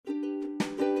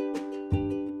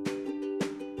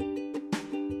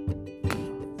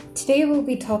Today we'll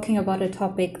be talking about a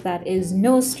topic that is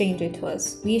no stranger to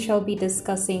us. We shall be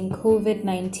discussing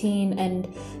COVID-19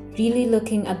 and really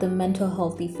looking at the mental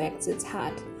health effects it's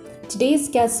had. Today's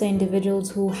guests are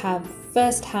individuals who have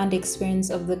first-hand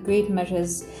experience of the great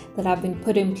measures that have been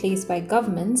put in place by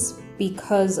governments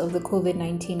because of the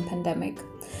COVID-19 pandemic.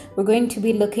 We're going to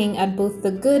be looking at both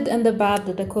the good and the bad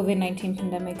that the COVID-19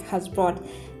 pandemic has brought,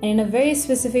 and in a very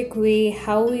specific way,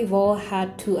 how we've all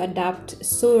had to adapt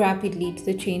so rapidly to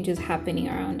the changes happening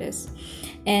around us.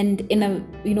 And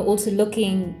also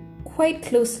looking quite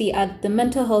closely at the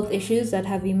mental health issues that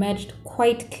have emerged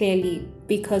quite clearly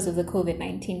because of the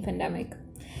COVID-19 pandemic.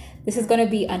 This is going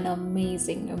to be an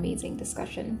amazing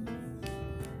discussion.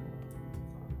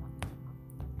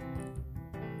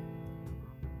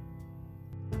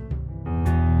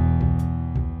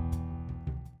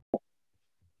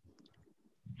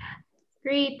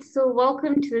 Great. So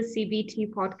welcome to the CBT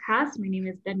podcast. My name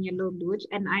is Daniela Luj,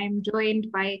 and I am joined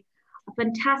by a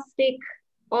fantastic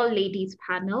all-ladies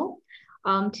panel.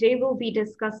 Today we'll be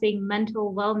discussing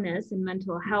mental wellness and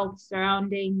mental health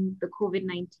surrounding the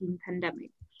COVID-19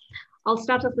 pandemic. I'll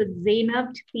start off with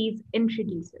Zainab. Please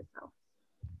introduce yourself.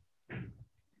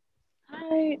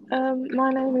 Hi, my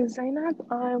name is Zainab.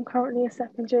 I'm currently a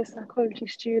second-year psychology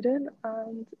student,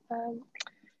 and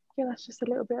that's just a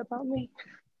little bit about me.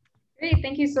 Great,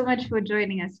 thank you so much for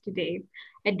joining us today.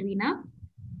 Edwina?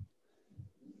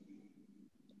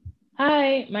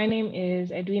 Hi, my name is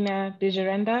Edwina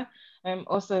Dejerenda. I'm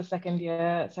also a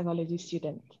second-year psychology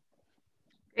student.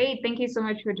 Great, thank you so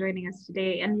much for joining us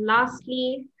today. And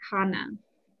lastly, Hannah.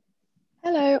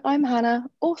 Hello, I'm Hannah,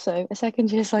 also a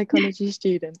second-year psychology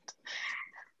student.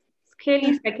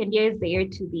 Clearly, second year is the year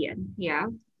to be in. Yeah,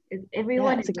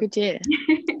 everyone. Yeah, it's a good year.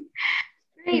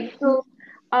 Great. So,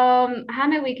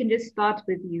 Hannah, we can just start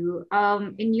with you.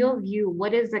 In your view,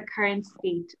 what is the current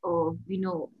state of,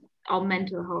 our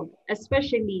mental health,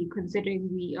 especially considering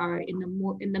we are in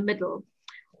the middle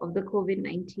of the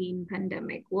COVID-19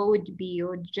 pandemic? What would be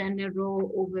your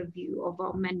general overview of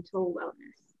our mental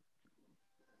wellness?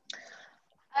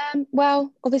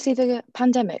 Well, obviously the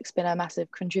pandemic's been a massive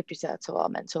contributor to our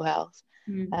mental health,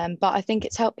 but I think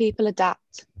it's helped people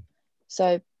adapt.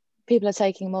 So people are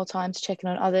taking more time to check in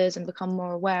on others and become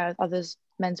more aware of others'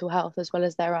 mental health as well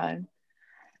as their own.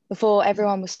 Before,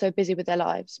 everyone was so busy with their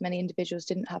lives, many individuals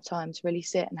didn't have time to really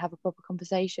sit and have a proper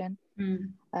conversation.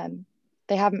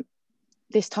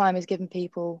 This time has given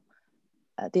people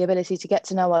the ability to get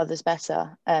to know others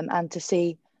better and to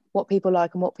see what people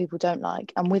like and what people don't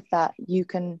like. And with that, you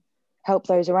can help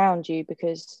those around you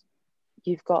because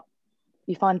you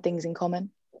find things in common.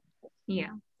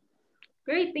 Yeah.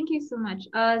 Great, thank you so much.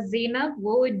 Zainab,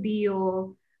 what would be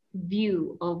your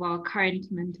view of our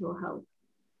current mental health?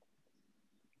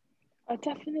 I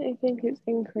definitely think it's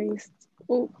increased,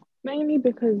 mainly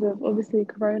because of obviously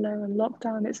Corona and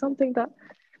lockdown. It's something that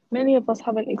many of us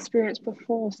haven't experienced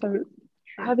before. So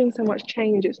having so much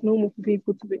change, it's normal for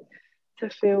people to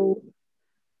feel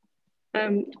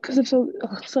because of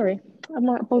I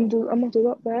might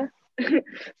muddle up there.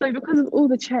 So because of all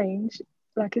the change,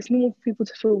 like it's normal for people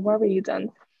to feel worried, and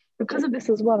because of this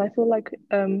as well, I feel like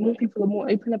more people are more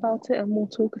open about it and more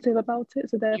talkative about it.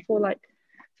 So therefore, like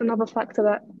it's another factor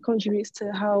that contributes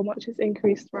to how much it's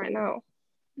increased right now.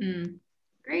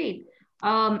 Great.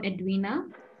 Edwina,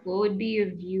 what would be your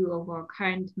view of our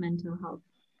current mental health?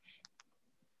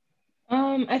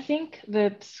 I think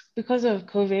that because of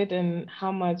COVID and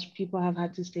how much people have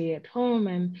had to stay at home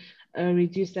and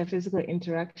reduce their physical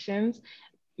interactions,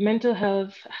 mental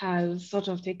health has sort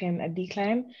of taken a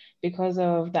decline because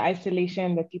of the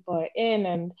isolation that people are in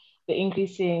and the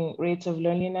increasing rates of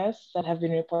loneliness that have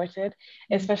been reported,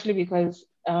 especially because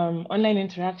online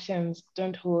interactions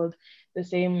don't hold the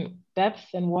same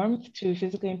depth and warmth to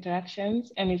physical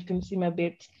interactions, and it can seem a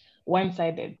bit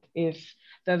one-sided if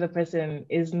the other person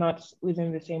is not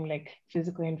within the same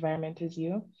physical environment as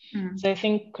you. So I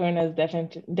think Corona has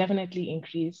definitely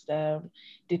increased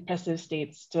depressive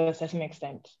states to a certain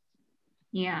extent.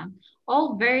 Yeah,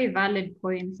 all very valid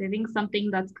points. I think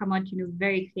something that's come out,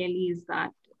 very clearly is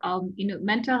that,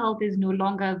 mental health is no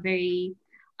longer a very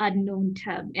unknown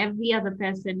term. Every other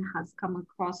person has come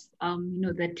across,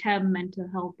 the term mental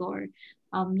health or,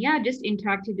 just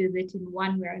interacted with it in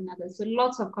one way or another. So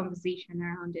lots of conversation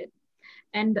around it.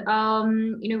 And,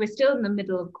 we're still in the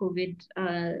middle of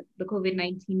the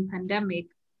COVID-19 pandemic,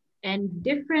 and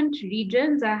different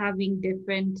regions are having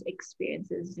different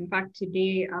experiences. In fact,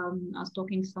 today, I was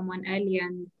talking to someone earlier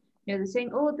and they're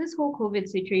saying, oh, this whole COVID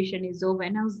situation is over.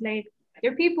 And I was like,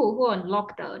 there are people who are on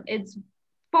lockdown. It's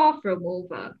far from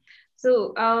over.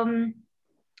 So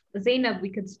Zainab, we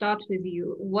could start with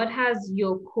you. What has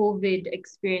your COVID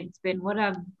experience been? What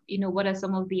are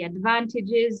some of the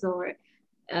advantages or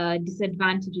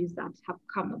disadvantages that have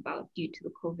come about due to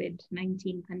the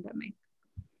COVID-19 pandemic?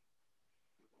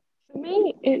 For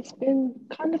me, it's been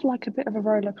kind of like a bit of a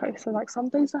roller coaster. Like some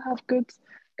days I have good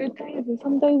days and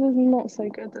some days is not so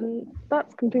good, and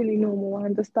that's completely normal. I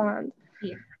understand.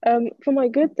 Yeah. For my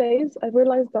good days, I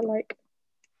realized that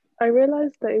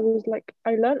it was like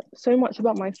I learned so much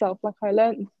about myself. Like I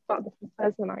learned about the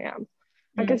person I am.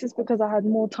 I guess it's because I had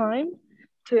more time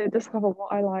to discover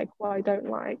what I like, what I don't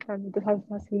like, and the type of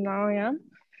person now I am.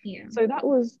 Yeah. So that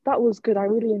was good. I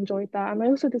really enjoyed that, and I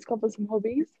also discovered some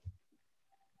hobbies.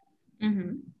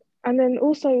 Mm-hmm. And then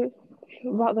also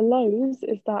about the lows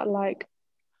is that like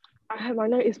I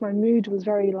noticed my mood was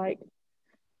very like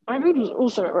my mood was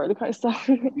also a roller coaster.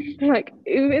 Like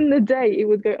in the day it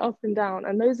would go up and down,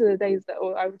 and those are the days that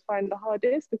I would find the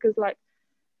hardest because like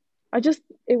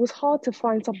it was hard to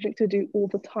find something to do all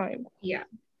the time. Yeah.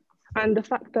 And the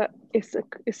fact that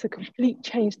it's a complete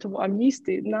change to what I'm used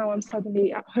to. Now I'm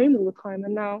suddenly at home all the time,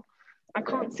 and now I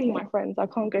can't see my friends. I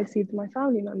can't go see my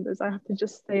family members. I have to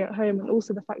just stay at home. And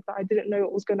also the fact that I didn't know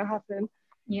what was going to happen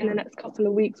in the next couple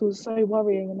of weeks was so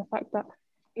worrying. And the fact that,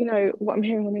 what I'm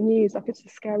hearing on the news, like it's a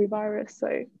scary virus.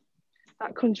 So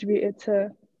that contributed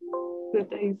to the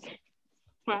days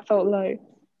where I felt low.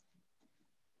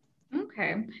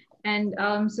 Okay. And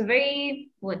so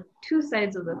two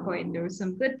sides of the coin. There were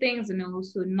some good things and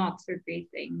also not so great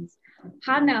things.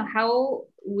 Hannah, how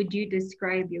would you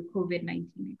describe your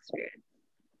COVID-19 experience?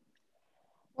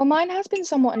 Well, mine has been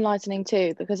somewhat enlightening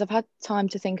too, because I've had time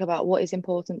to think about what is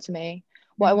important to me,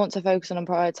 what I want to focus on and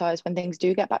prioritize when things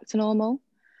do get back to normal.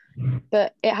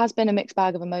 But it has been a mixed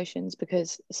bag of emotions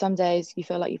because some days you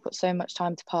feel like you've got so much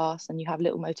time to pass and you have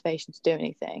little motivation to do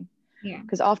anything. Yeah.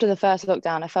 Because after the first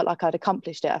lockdown, I felt like I'd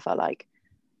accomplished it. I felt like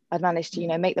I'd managed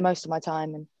to, make the most of my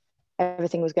time and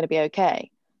everything was going to be okay.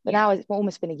 But now it's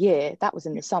almost been a year. That was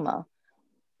in the summer.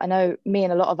 I know me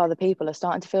and a lot of other people are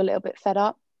starting to feel a little bit fed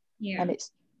up. Yeah. And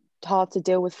it's hard to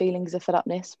deal with feelings of fed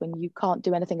upness when you can't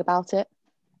do anything about it.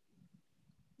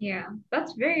 Yeah,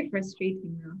 that's very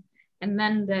frustrating though. And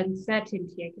then the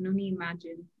uncertainty, I can only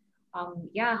imagine,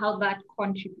 how that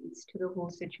contributes to the whole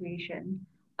situation.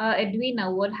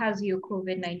 Edwina, what has your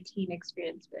COVID-19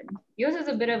 experience been? Yours is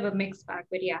a bit of a mixed bag,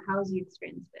 but yeah, how's your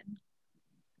experience been?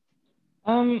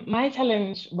 My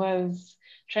challenge was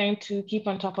trying to keep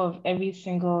on top of every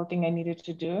single thing I needed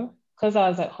to do because I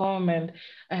was at home and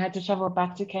I had to travel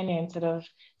back to Kenya instead of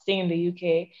staying in the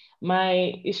UK.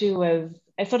 My issue was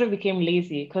I sort of became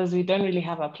lazy because we don't really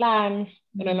have a plan.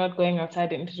 We're not going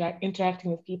outside and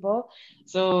interacting with people.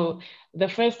 So the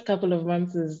first couple of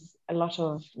months is a lot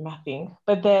of nothing.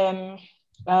 But then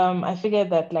I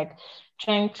figured that like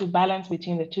trying to balance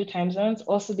between the two time zones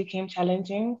also became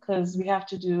challenging because we have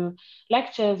to do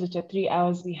lectures, which are 3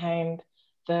 hours behind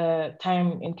the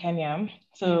time in Kenya.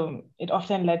 So it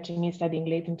often led to me studying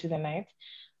late into the night.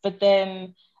 But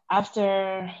then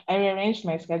after I rearranged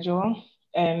my schedule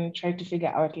and tried to figure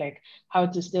out like how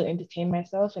to still entertain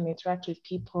myself and interact with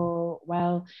people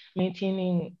while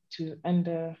maintaining to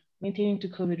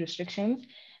COVID restrictions,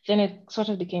 then it sort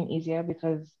of became easier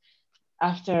because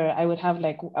after I would have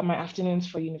like my afternoons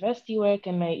for university work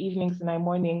and my evenings and my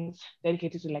mornings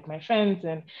dedicated to like my friends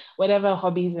and whatever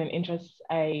hobbies and interests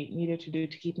I needed to do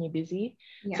to keep me busy.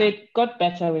 Yeah. So it got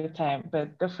better with time,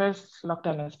 but the first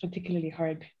lockdown was particularly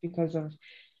hard because of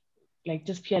like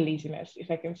just pure laziness, if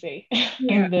I can say,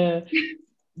 and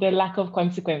the lack of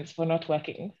consequence for not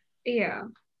working. Yeah.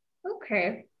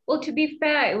 Okay. Well, to be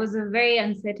fair, it was a very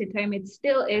uncertain time. It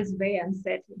still is very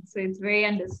uncertain. So it's very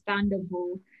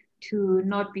understandable to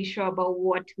not be sure about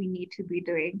what we need to be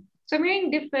doing. So I'm hearing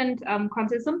different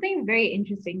concepts. Something very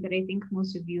interesting that I think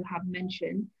most of you have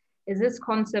mentioned is this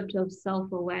concept of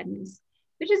self-awareness,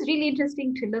 which is really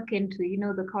interesting to look into,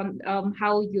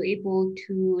 how you're able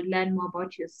to learn more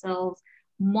about yourselves,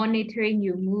 monitoring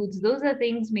your moods. Those are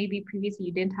things maybe previously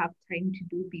you didn't have time to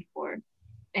do before.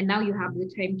 And now you have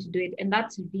the time to do it. And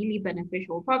that's really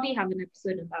beneficial. We'll probably have an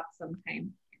episode of that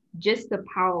sometime. Just the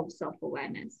power of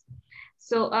self-awareness.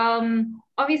 So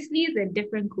obviously the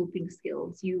different coping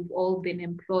skills you've all been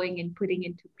employing and putting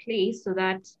into place so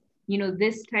that,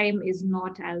 this time is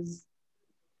not as,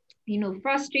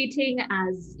 frustrating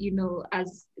as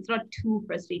it's not too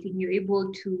frustrating. You're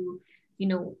able to,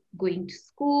 going to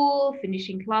school,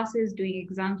 finishing classes, doing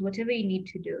exams, whatever you need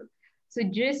to do. So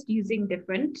just using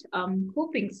different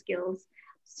coping skills.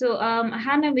 So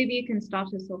Hannah, maybe you can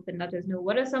start us off and let us know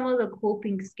what are some of the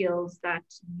coping skills that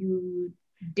you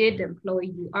did employ,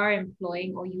 you are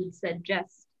employing, or you would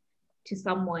suggest to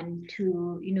someone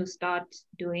to, start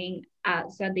doing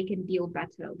so that they can deal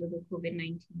better with the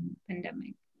COVID-19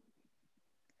 pandemic?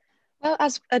 Well,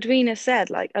 as Edwina said,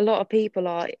 like a lot of people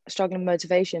are struggling with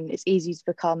motivation. It's easy to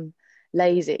become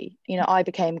lazy. I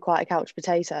became quite a couch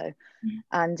potato,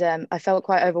 and I felt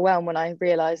quite overwhelmed when I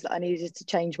realized that I needed to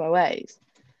change my ways.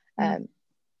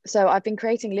 So I've been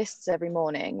creating lists every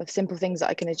morning of simple things that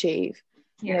I can achieve.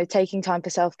 Taking time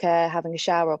for self-care, having a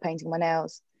shower, or painting my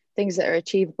nails, things that are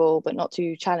achievable but not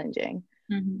too challenging.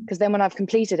 Because then when I've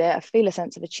completed it, I feel a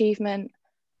sense of achievement.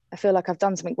 I feel like I've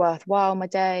done something worthwhile my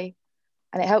day,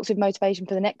 and it helps with motivation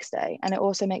for the next day. And it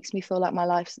also makes me feel like my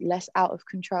life's less out of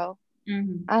control.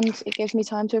 And it gives me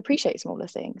time to appreciate smaller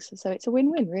things. So it's a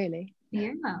win-win, really.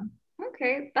 Yeah.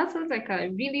 Okay. That sounds like a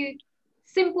really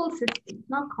simple system,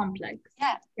 not complex.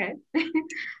 Yeah.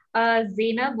 Okay.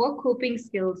 Zainab, what coping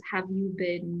skills have you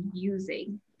been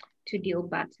using to deal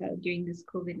better during this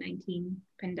COVID-19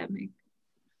 pandemic?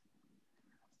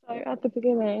 So at the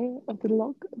beginning of the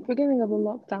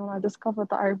lockdown, I discovered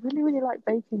that I really, really like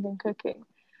baking and cooking.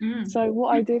 So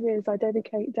what I do is I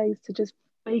dedicate days to just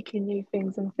baking new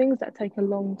things and things that take a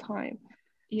long time.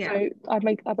 Yeah. So I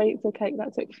baked a cake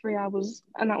that took 3 hours,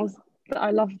 and I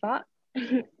love that.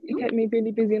 It kept me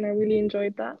really busy, and I really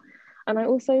enjoyed that. And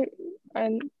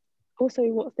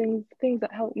what things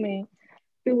that helped me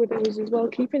deal with it was as well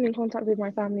keeping in contact with my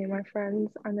family and my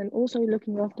friends, and then also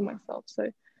looking after myself. So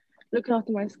looking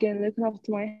after my skin, looking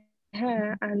after my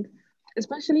hair, and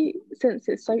especially since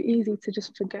it's so easy to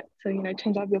just forget to,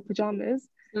 change out your pajamas,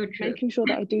 making sure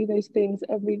that I do those things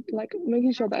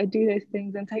making sure that I do those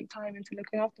things and take time into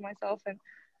looking after myself and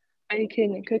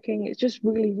baking and cooking. It's just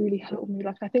really, really helped me.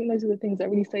 Like, I think those are the things that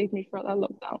really saved me throughout that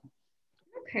lockdown.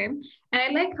 Okay. And I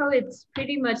like how it's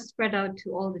pretty much spread out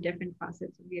to all the different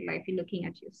facets of your life. You're looking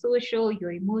at your social,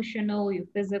 your emotional, your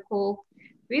physical.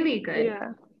 Really good.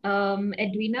 Yeah.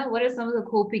 Edwina, what are some of the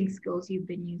coping skills you've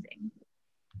been using?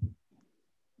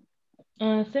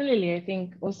 Similarly, I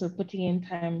think also putting in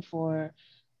time for,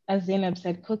 as Zainab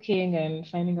said, cooking and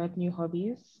finding out new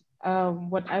hobbies.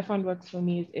 What I found works for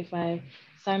me is if I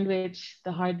sandwich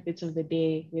the hard bits of the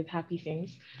day with happy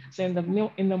things. So in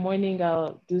the morning,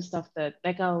 I'll do stuff that,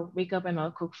 like, I'll wake up and I'll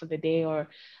cook for the day, or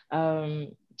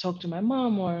talk to my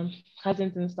mom or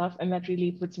cousins and stuff, and that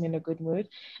really puts me in a good mood.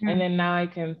 And then now I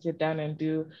can sit down and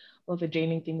do all the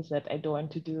draining things that I don't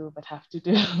want to do but have to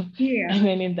do. Yeah. And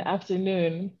then in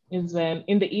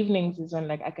the evenings is when,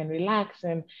 like, I can relax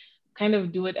and kind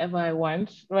of do whatever I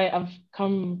want. Right, I've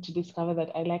come to discover that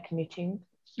I like knitting.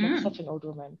 It's like such an old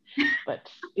woman, but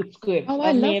it's good. Oh, I've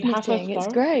I love made half a knitting. It's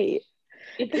scarf. great.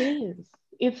 It is.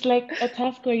 It's like a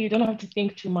task where you don't have to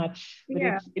think too much, but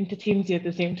Yeah. it entertains you at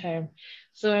the same time.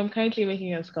 So I'm currently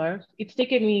making a scarf. It's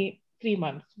taken me 3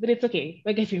 months, but it's okay.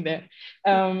 We're getting there.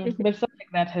 But stuff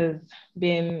like that has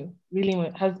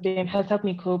helped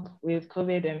me cope with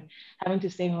COVID and having to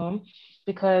stay home,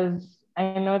 because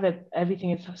I know that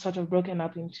everything is sort of broken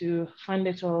up into fun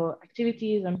little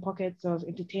activities and pockets of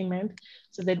entertainment,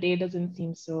 so the day doesn't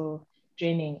seem so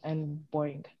draining and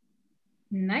boring.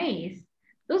 Nice.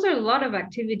 Those are a lot of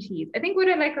activities. I think what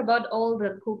I like about all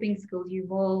the coping skills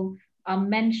you've all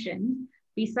mentioned,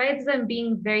 besides them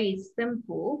being very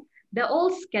simple, they're all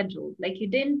scheduled. Like you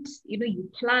didn't, you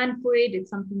plan for it. It's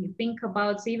something you think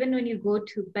about. So even when you go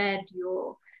to bed,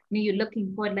 you're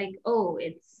looking for like, oh,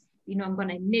 it's, I'm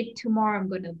gonna knit tomorrow. I'm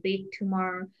gonna bake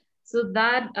tomorrow. So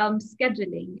that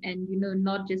scheduling and,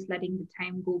 not just letting the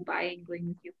time go by and going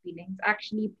with your feelings,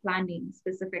 actually planning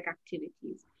specific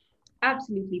activities.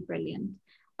 Absolutely brilliant.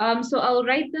 So I'll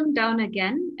write them down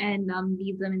again and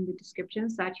leave them in the description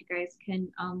so that you guys can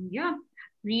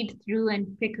read through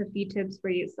and pick a few tips for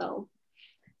yourself.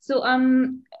 So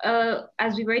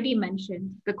as we've already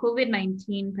mentioned, the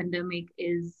COVID-19 pandemic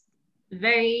is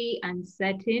very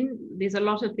uncertain. There's a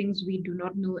lot of things we do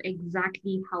not know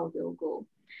exactly how they'll go.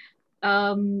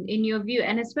 In your view,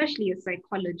 and especially as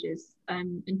psychologists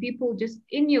and people just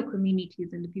in your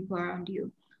communities and the people around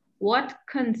you, what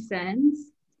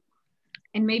concerns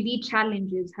and maybe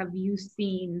challenges have you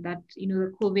seen that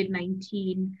the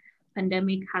COVID-19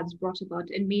 pandemic has brought about,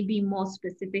 and maybe more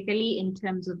specifically in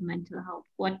terms of mental health?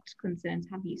 What concerns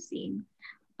have you seen?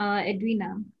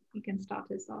 Edwina, you can start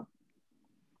us off.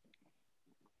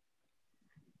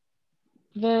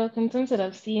 The concerns that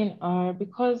I've seen are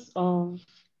because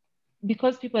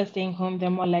people are staying home, they're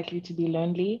more likely to be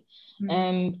lonely.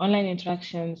 And online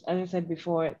interactions, as I said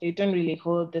before, they don't really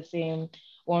hold the same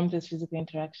warmth as physical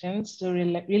interactions. So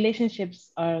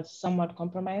relationships are somewhat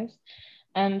compromised.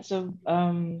 And so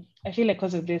I feel like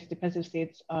because of this, depressive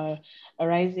states are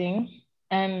arising.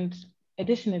 And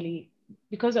additionally,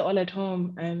 because they're all at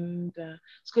home and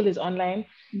school is online,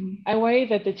 I worry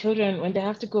that the children, when they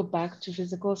have to go back to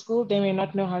physical school, they may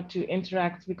not know how to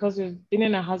interact because we've been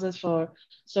in our houses for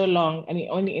so long and we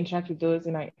only interact with those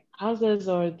in our houses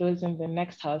or those in the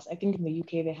next house. I think in the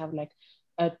UK, they have like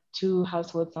a 2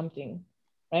 household something,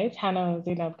 right? Hannah or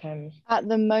Zainab can. At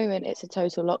the moment, it's a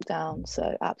total lockdown,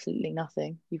 so absolutely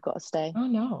nothing. You've got to stay Oh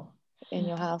no. in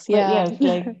your house. But Yeah. yes,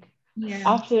 like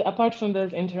Yeah. apart from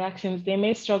those interactions, they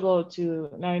may struggle to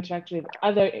now interact with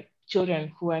other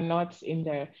children who are not in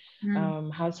their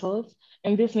households.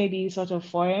 And this may be sort of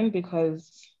foreign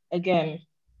because, again,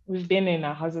 we've been in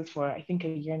our houses for, I think, a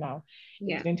year now.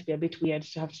 Yeah. It's going to be a bit weird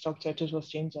to have to talk to a total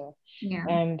stranger. Yeah.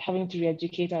 And having to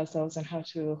re-educate ourselves on how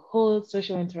to hold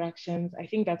social interactions, I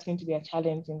think that's going to be a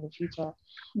challenge in the future.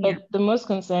 Yeah. But the most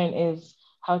concern is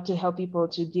how to help people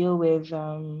to deal with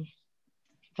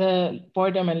the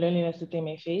boredom and loneliness that they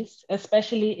may face,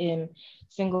 especially in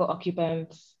single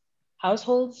occupant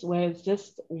households where it's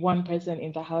just one person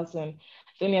in the house and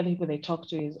the only other people they talk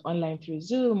to is online through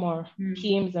Zoom or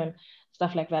Teams and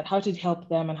stuff like that. How to help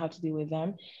them and how to deal with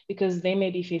them, because they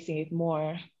may be facing it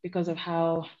more because of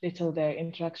how little their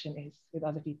interaction is with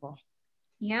other people.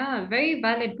 Yeah, very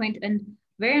valid point, and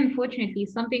very unfortunately,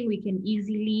 something we can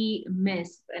easily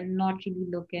miss and not really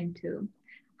look into.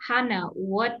 Hannah,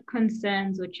 what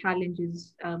concerns or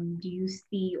challenges do you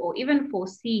see or even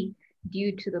foresee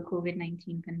due to the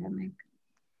COVID-19 pandemic?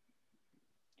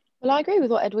 Well, I agree with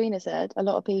what Edwina said. A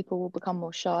lot of people will become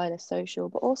more shy, less social,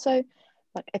 but also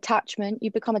like attachment.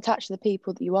 You become attached to the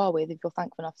people that you are with if you're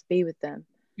thankful enough to be with them.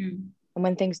 And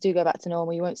when things do go back to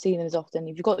normal, you won't see them as often.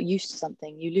 If you've got used to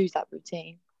something, you lose that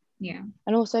routine. Yeah.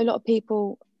 And also a lot of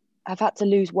people have had to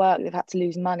lose work, they've had to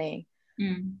lose money.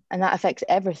 And that affects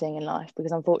everything in life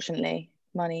because unfortunately,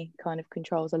 money kind of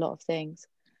controls a lot of things.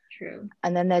 True.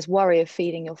 And then there's worry of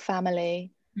feeding your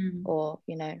family or,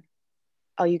 you know,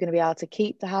 are you going to be able to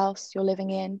keep the house you're living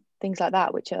in? Things like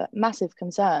that, which are massive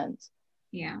concerns.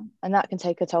 Yeah. And that can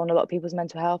take a toll on a lot of people's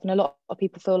mental health. And a lot of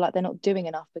people feel like they're not doing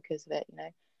enough because of it, you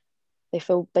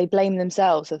know. They blame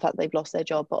themselves for the fact they've lost their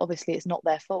job, but obviously it's not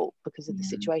their fault because of the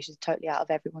situation is totally out of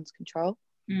everyone's control.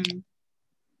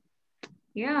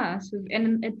 Yeah, so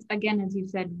and it's again, as you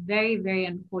said, very, very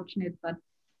unfortunate, but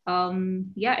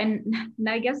yeah, and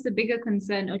I guess the bigger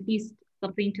concern, or at least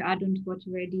something to add on to what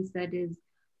you already said, is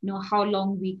how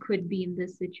long we could be in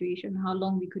this situation, how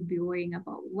long we could be worrying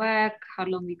about work, how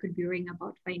long we could be worrying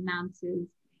about finances.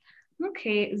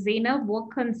 Okay, Zainab,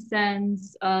 what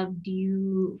concerns do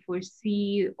you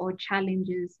foresee or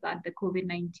challenges that the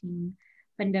COVID-19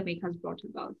 pandemic has brought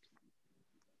about?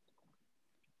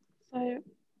 So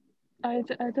I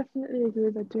definitely agree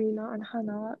with Edwina and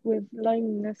Hannah with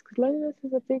loneliness, because loneliness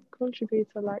is a big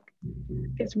contributor. Like,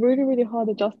 it's really, really hard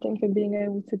adjusting from being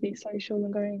able to be social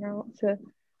and going out to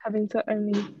having to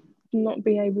only not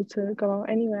be able to go out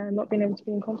anywhere and not being able to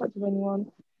be in contact with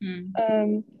anyone.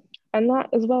 And that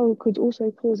as well could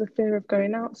also cause a fear of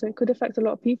going out. So it could affect a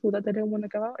lot of people that they don't want to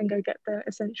go out and go get their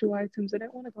essential items. They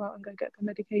don't want to go out and go get their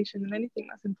medication and anything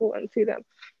that's important to them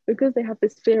because they have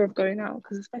this fear of going out.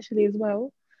 Because especially as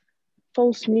well,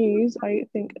 false news, I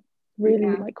think,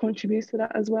 really like contributes to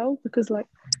that as well, because like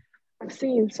I've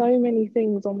seen so many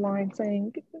things online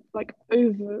saying like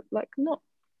not,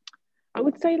 I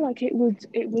would say like it would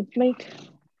make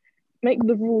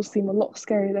the rules seem a lot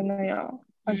scarier than they are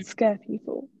and scare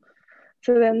people.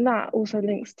 So then that also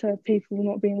links to people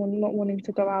not wanting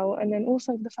to go out, and then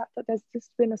also the fact that there's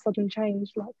just been a sudden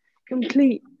change, like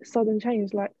complete sudden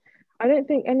change. Like I don't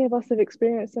think any of us have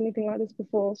experienced anything like this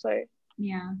before. So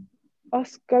yeah,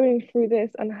 us going through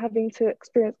this and having to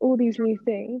experience all these new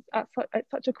things at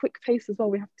such a quick pace as well,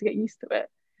 we have to get used to it.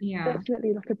 Yeah,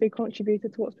 definitely like a big contributor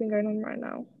to what's been going on right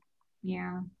now.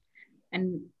 Yeah,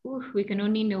 and we can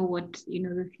only know what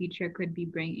the future could be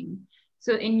bringing.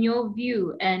 So in your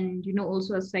view, and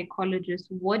also as psychologist,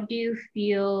 what do you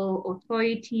feel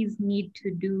authorities need to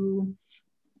do?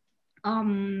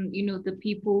 The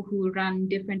people who run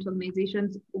different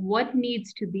organizations, what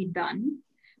needs to be done,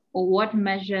 or what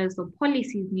measures or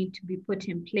policies need to be put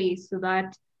in place so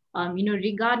that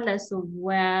regardless of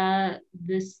where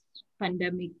this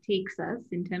pandemic takes us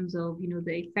in terms of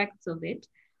the effects of it,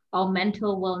 our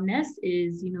mental wellness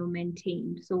is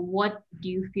maintained. So what do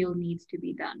you feel needs to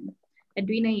be done?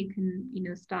 Edwina, you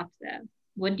can start there.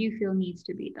 What do you feel needs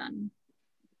to be done?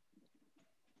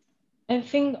 I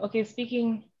think,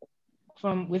 speaking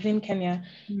from within Kenya,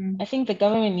 I think the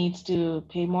government needs to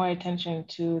pay more attention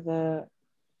to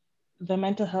the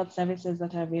mental health services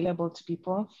that are available to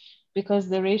people, because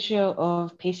the ratio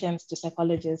of patients to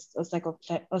psychologists or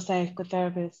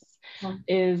psychotherapists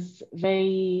is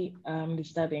very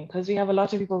disturbing, because we have a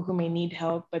lot of people who may need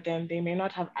help, but then they may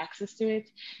not have access to it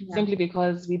simply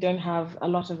because we don't have a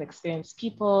lot of experienced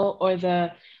people, or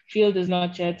the field is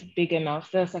not yet big enough.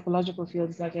 The psychological field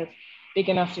is not yet big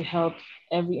enough to help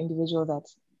every individual that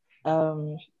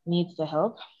needs the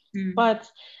help. But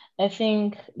I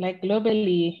think like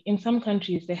globally, in some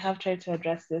countries, they have tried to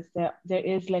address this. There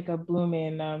is like a boom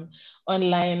in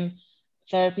online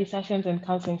therapy sessions and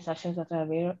counseling sessions that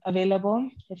are available.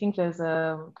 I think there's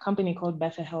a company called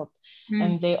BetterHelp,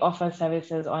 and they offer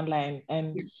services online.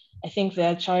 And I think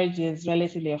their charge is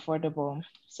relatively affordable.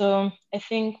 So I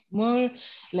think more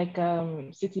like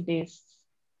city-based,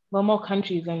 well, more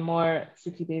countries and more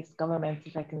city-based governments,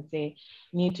 if I can say,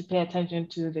 need to pay attention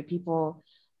to the people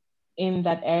in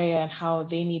that area and how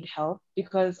they need help,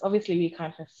 because obviously we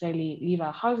can't necessarily leave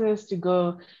our houses to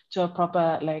go to a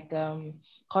proper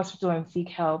hospital and seek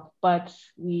help, but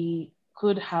we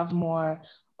could have more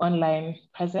online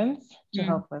presence to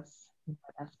help us in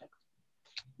that aspect.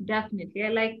 Definitely, I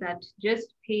like that.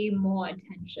 Just pay more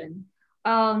attention.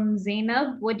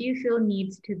 Zainab, what do you feel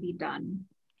needs to be done?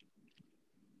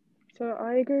 So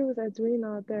I agree with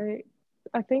Edwina.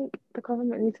 I think the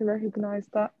government needs to recognise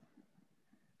that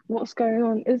what's going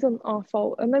on isn't our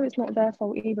fault, and maybe it's not their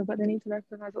fault either. But they need to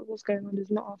recognise that what's going on is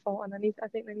not our fault, and I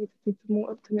think they need to be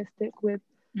more optimistic with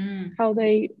how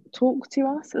they talk to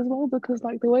us as well, because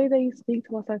like the way they speak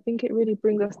to us, I think it really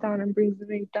brings us down and brings the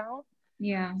mood down.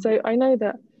 Yeah. So I know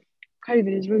that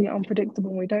COVID is really unpredictable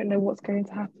and we don't know what's going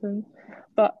to happen,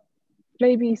 but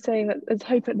maybe saying that there's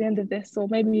hope at the end of this, or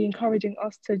maybe encouraging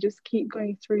us to just keep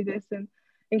going through this, and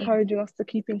encouraging us to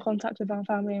keep in contact with our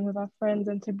family and with our friends,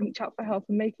 and to reach out for help,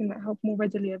 and making that help more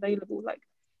readily available, like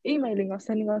emailing us,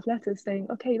 sending us letters saying,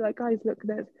 okay, like guys, look,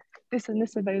 there's this and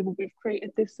this available, we've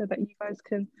created this so that you guys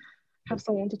can have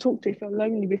someone to talk to if you're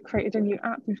lonely, we've created a new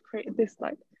app, we've created this.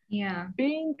 Like, yeah,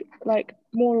 being like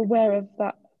more aware of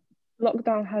that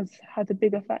lockdown has had a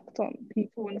big effect on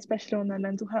people, and especially on their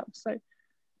mental health. So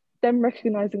them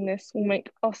recognizing this will make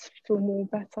us feel more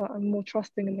better and more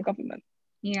trusting in the government.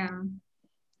 Yeah.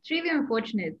 It's really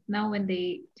unfortunate now when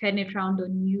they turn it around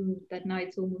on you that now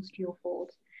it's almost your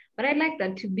fault. But I like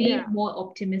that, to be more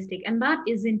optimistic, and that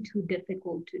isn't too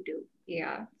difficult to do.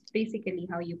 Yeah, it's basically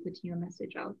how you put your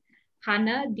message out.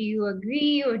 Hannah, do you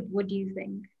agree, or what do you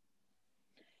think?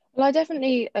 Well, I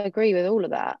definitely agree with all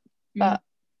of that, but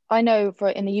I know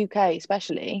in the UK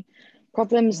especially,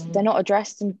 problems they're not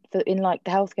addressed in like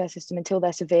the healthcare system until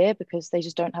they're severe, because they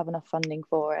just don't have enough funding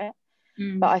for it.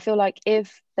 But I feel like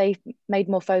if they made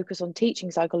more focus on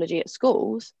teaching psychology at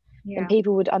schools, then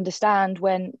people would understand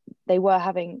when they were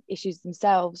having issues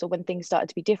themselves, or when things started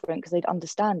to be different, because they'd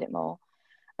understand it more,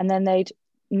 and then they'd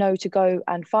know to go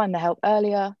and find the help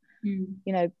earlier. You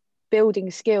know, building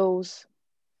skills,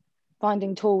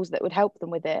 finding tools that would help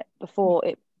them with it before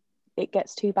it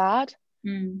gets too bad.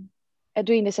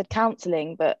 Edwina said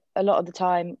counselling, but a lot of the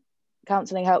time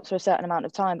counselling helps for a certain amount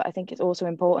of time, but I think it's also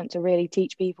important to really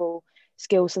teach people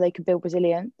skills so they can build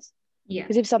resilience.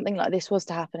 Because if something like this was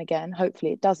to happen again,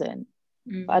 hopefully it doesn't,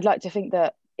 but I'd like to think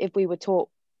that if we were taught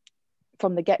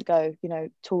from the get-go, you know,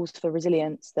 tools for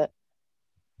resilience, that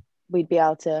we'd be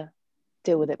able to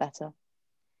deal with it better.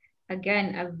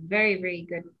 Again, a very, very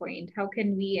good point. How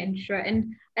can we ensure?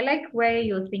 And I like where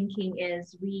your thinking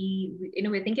is.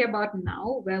 We're thinking about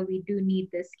now where we do need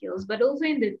the skills, but also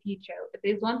in the future. If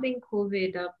there's one thing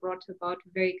COVID brought about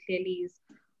very clearly is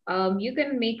you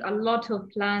can make a lot of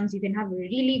plans. You can have a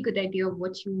really good idea of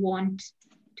what you want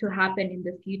to happen in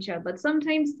the future, but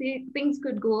sometimes things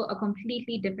could go a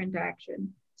completely different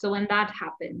direction. So when that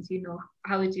happens,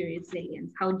 how is your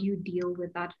resilience? How do you deal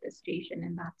with that frustration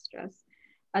and that stress?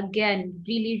 Again,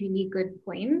 really, really good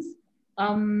points.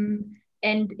 And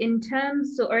in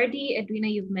terms, so already, Edwina,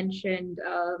 you've mentioned,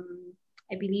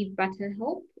 I believe,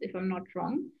 BetterHelp, if I'm not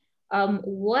wrong.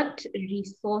 What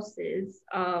resources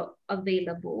are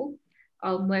available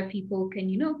where people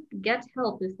can, get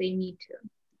help if they need to?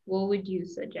 What would you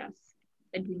suggest,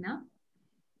 Edwina?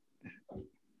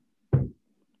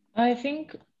 I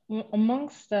think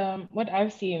amongst what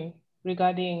I've seen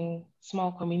regarding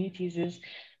small communities is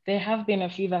there have been a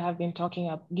few that have been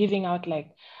giving out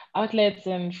like outlets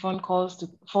and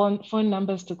phone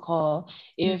numbers to call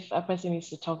if a person needs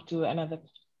to talk to another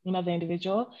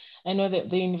individual. I know that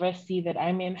the university that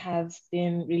I'm in has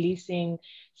been releasing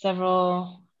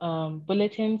several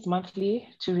bulletins monthly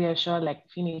to reassure, like,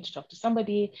 if you need to talk to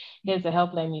somebody, here's the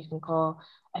helpline you can call.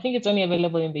 I think it's only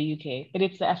available in the UK, but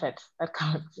it's the effort that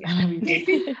counts and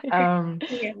everything.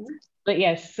 But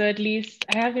yes, so at least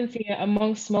I have been seeing it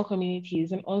among small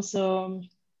communities and also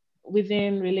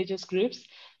within religious groups.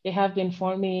 They have been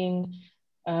forming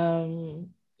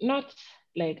not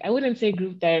like, I wouldn't say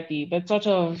group therapy, but sort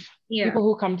of Yeah. people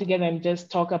who come together and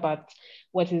just talk about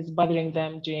what is bothering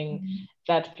them during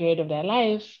that period of their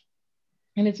life.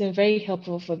 And it's been very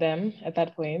helpful for them at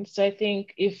that point. So I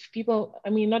think if people, I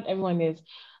mean, not everyone is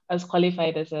as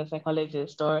qualified as a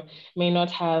psychologist or may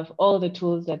not have all the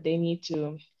tools that they need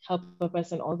to help a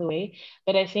person all the way.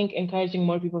 But I think encouraging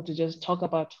more people to just talk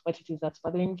about what it is that's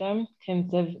bothering them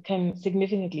can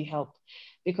significantly help.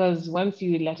 Because once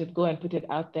you let it go and put it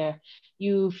out there,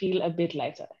 you feel a bit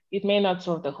lighter. It may not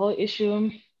solve the whole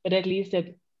issue, but at least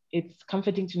it's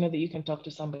comforting to know that you can talk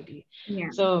to somebody.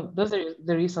 Yeah. So those are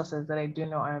the resources that I do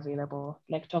know are available,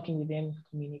 like talking within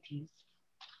communities.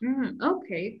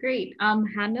 Okay, great.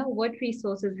 Hannah, what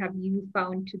resources have you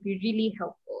found to be really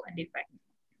helpful and effective?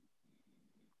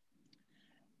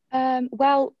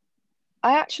 Well,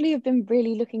 I actually have been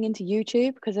really looking into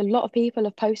YouTube because a lot of people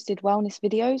have posted wellness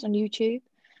videos on YouTube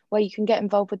where you can get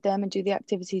involved with them and do the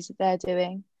activities that they're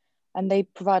doing. And they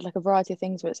provide like a variety of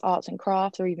things, whether it's arts and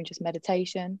crafts or even just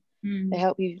meditation. They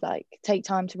help you like take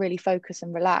time to really focus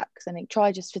and relax and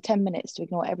try just for 10 minutes to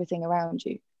ignore everything around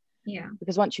you. Yeah.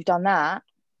 Because once you've done that,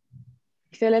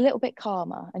 you feel a little bit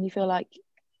calmer and you feel like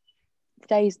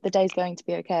the day's going to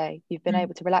be okay. You've been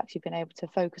able to relax, you've been able to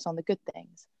focus on the good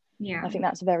things. Yeah. I think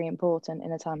that's very important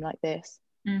in a time like this.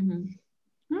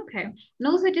 Okay. And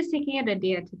also just taking it a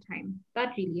day at a time.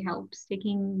 That really helps.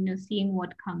 Seeing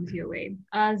what comes your way.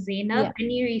 Zainab,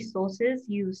 any resources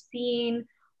you've seen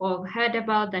or heard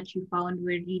about that you found were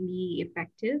really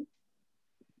effective?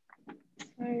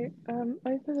 So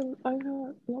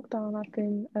over lockdown, I've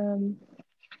been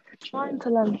trying to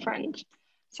learn French.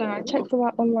 So I checked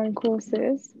about online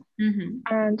courses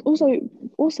and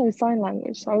also sign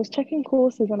language. So I was checking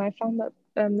courses and I found that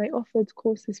they offered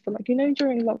courses for like,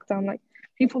 during lockdown, like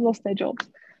people lost their jobs.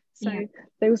 So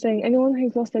they were saying anyone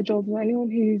who's lost their jobs or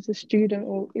anyone who's a student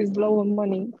or is low on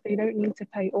money, they don't need to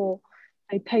pay, or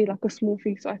they pay like a small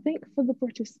fee. So I think for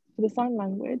the sign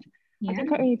language, I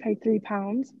think I only paid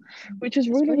 £3, which is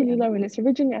really, really low. And it's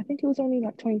originally, I think it was only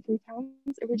like £23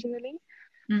 originally.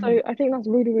 So I think that's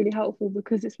really, really helpful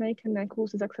because it's making their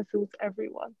courses accessible to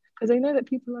everyone because they know that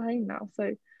people are home now.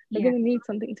 So they're going to need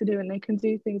something to do and they can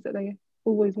do things that they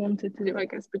always wanted to do, I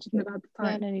guess, but just never had the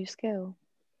time. Learn a new skill.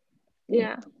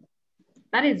 Yeah.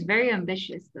 That is very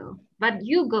ambitious though. But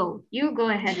you go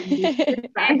ahead and do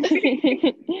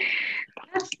that.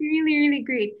 That's really, really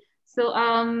great. So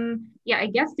I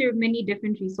guess there are many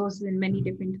different resources and many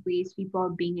different ways people are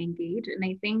being engaged. And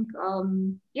I think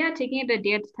taking it a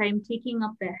day at a time, taking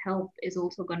up the help is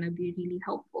also gonna be really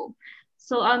helpful.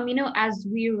 So as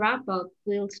we wrap up,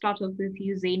 we'll start off with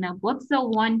you, Zainab. What's the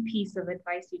one piece of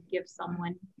advice you'd give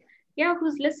someone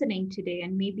who's listening today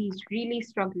and maybe is really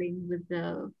struggling with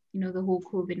the whole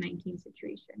COVID-19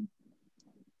 situation?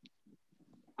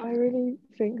 I really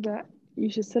think that you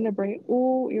should celebrate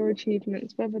all your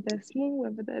achievements, whether they're small,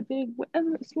 whether they're big,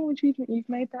 whatever small achievement you've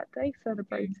made that day,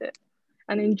 celebrate it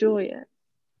and enjoy it.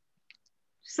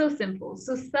 So simple.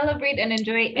 So celebrate and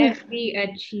enjoy every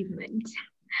achievement.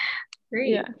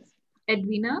 Great. Yes.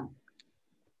 Edwina?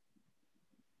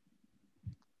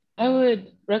 I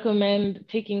would recommend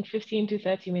taking 15 to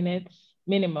 30 minutes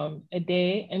minimum a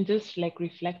day and just like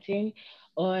reflecting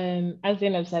on, as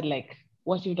Zainab said, like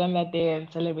what you've done that day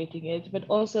and celebrating it, but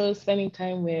also spending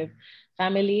time with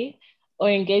family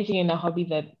or engaging in a hobby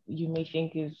that you may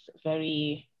think is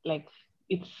very like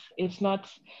it's not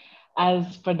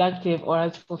as productive or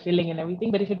as fulfilling and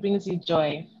everything, but if it brings you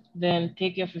joy, then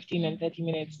take your 15 and 30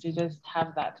 minutes to just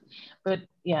have that. But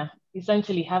yeah,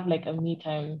 essentially have like a me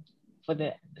time for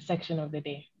the section of the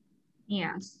day.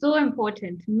 Yeah, so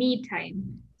important. Me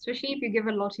time, especially if you give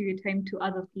a lot of your time to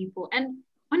other people. And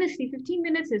honestly, 15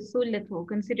 minutes is so little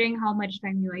considering how much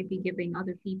time you might be giving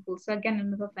other people. So again,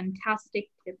 another fantastic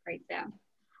tip right there.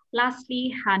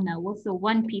 Lastly, Hannah, what's the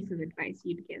one piece of advice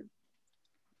you'd give?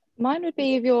 Mine would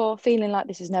be if you're feeling like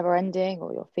this is never ending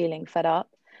or you're feeling fed up,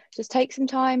 just take some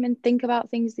time and think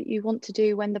about things that you want to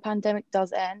do when the pandemic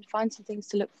does end. Find some things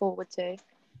to look forward to.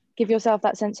 Give yourself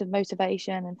that sense of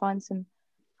motivation and find some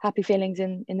happy feelings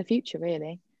in the future,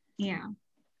 really. Yeah.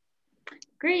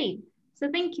 Great.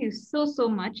 So thank you so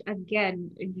much.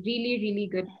 Again, really, really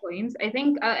good points. I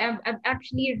think I've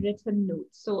actually written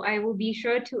notes. So I will be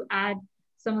sure to add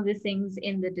some of the things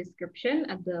in the description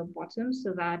at the bottom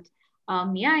so that,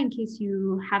 in case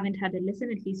you haven't had a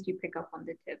listen, at least you pick up on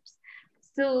the tips.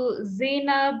 So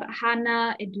Zainab,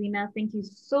 Hannah, Edwina, thank you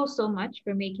so much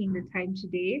for making the time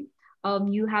today.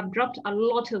 You have dropped a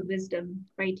lot of wisdom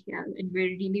right here, and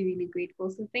we're really, really grateful.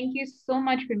 So thank you so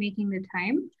much for making the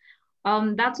time.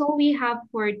 That's all we have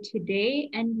for today.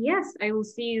 And yes, I will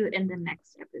see you in the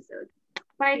next episode.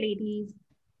 Bye, ladies.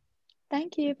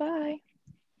 Thank you. Bye.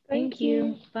 Thank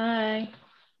you. Bye.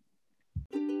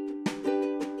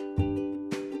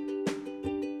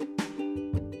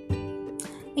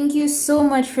 Thank you so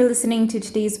much for listening to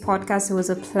today's podcast. It was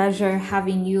a pleasure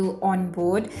having you on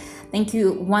board. Thank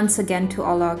you once again to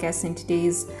all our guests in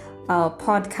today's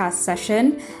podcast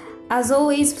session. As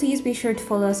always, please be sure to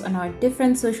follow us on our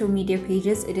different social media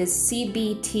pages. It is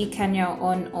CBT Kenya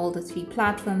on all the 3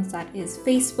 platforms. That is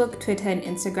Facebook, Twitter, and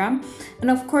Instagram. And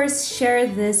of course, share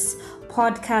this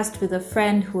podcast with a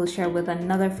friend who will share with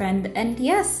another friend. And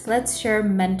yes, let's share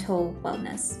mental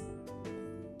wellness.